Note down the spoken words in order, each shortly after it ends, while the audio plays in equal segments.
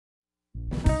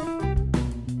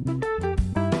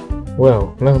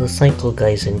Well, now the cycle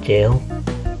guy's in jail.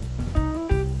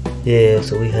 Yeah,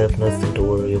 so we have nothing to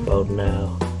worry about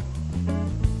now.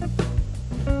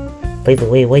 By the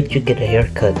way, why'd you get a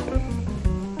haircut?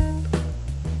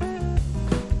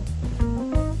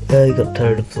 I got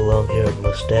tired of the long hair and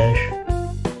mustache.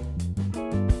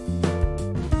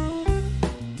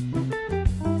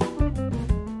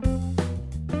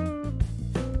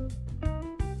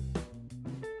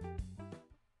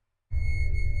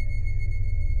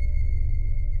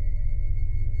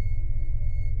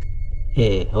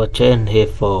 Hey, what you in here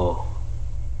for?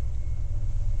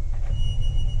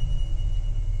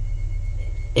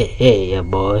 Hey, yeah,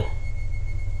 boy.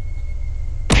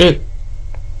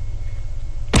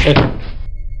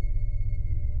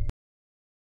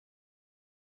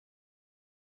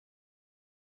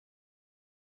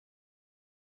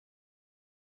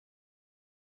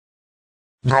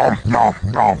 Nom nom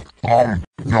nom nom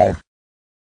nom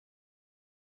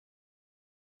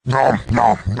nom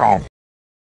nom nom.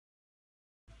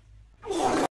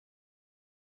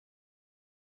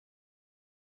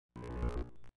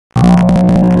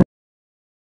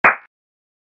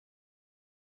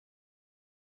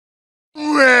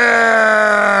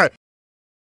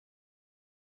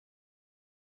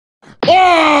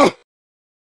 Ah!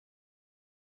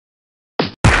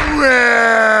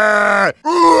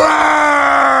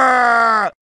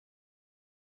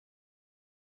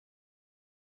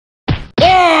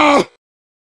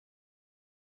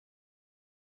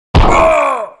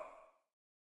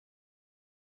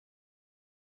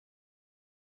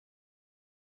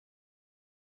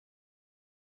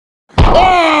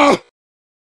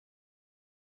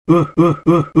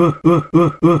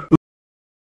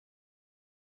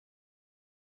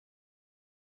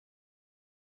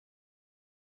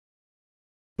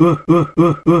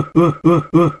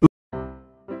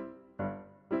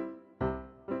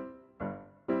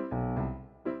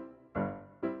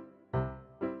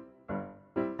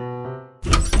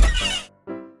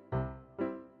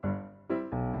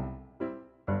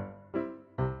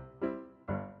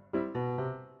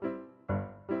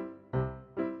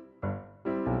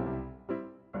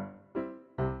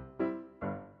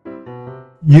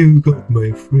 You got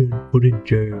my friend put in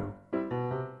jail.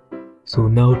 So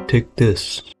now take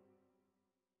this.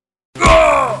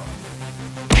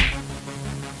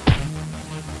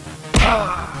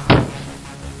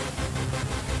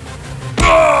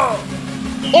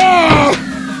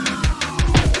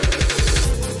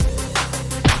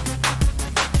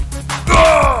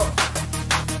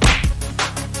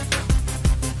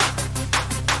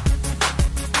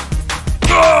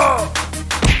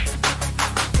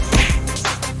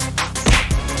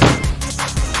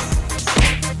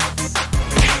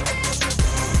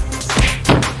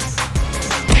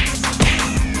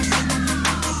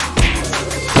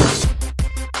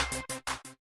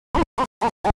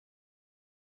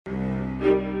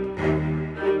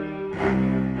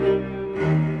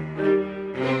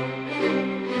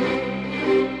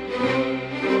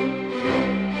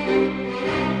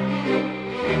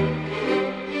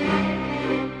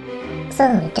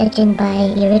 So, judging by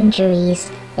your injuries,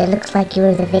 it looks like you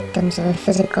were the victims of a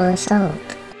physical assault.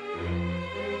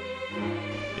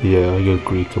 Yeah, I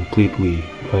agree completely.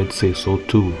 I'd say so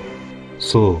too.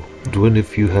 So, do any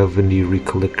of you have any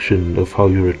recollection of how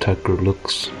your attacker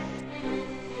looks?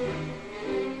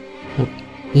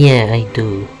 Yeah, I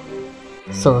do.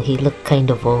 So he looked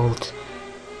kind of old,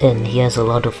 and he has a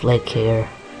lot of leg hair,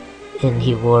 and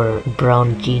he wore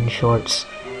brown jean shorts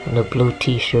and a blue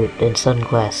t-shirt and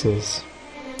sunglasses.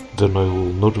 Then I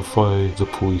will notify the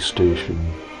police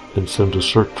station and send a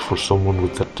search for someone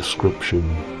with that description.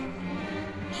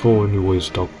 So anyways,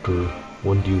 Doctor,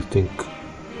 when do you think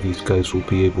these guys will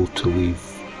be able to leave?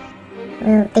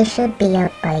 Well, they should be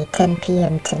out by 10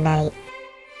 p.m. tonight.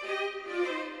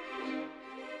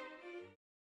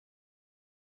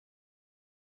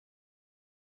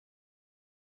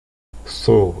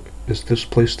 So, is this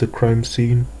place the crime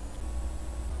scene?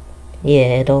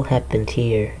 Yeah, it all happened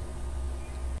here.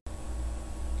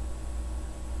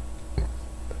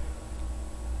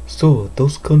 So,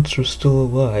 those cunts are still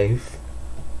alive?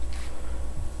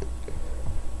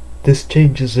 This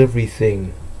changes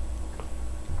everything.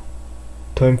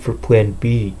 Time for plan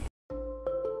B.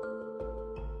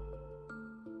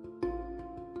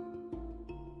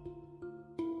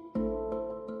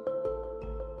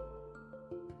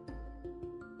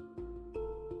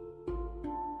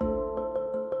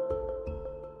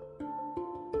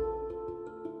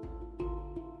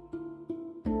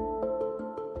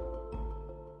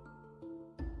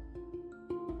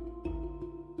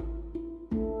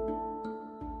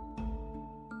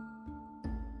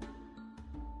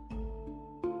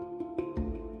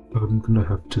 I'm gonna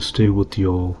have to stay with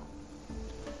y'all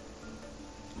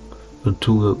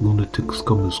until that lunatic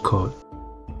scum is caught.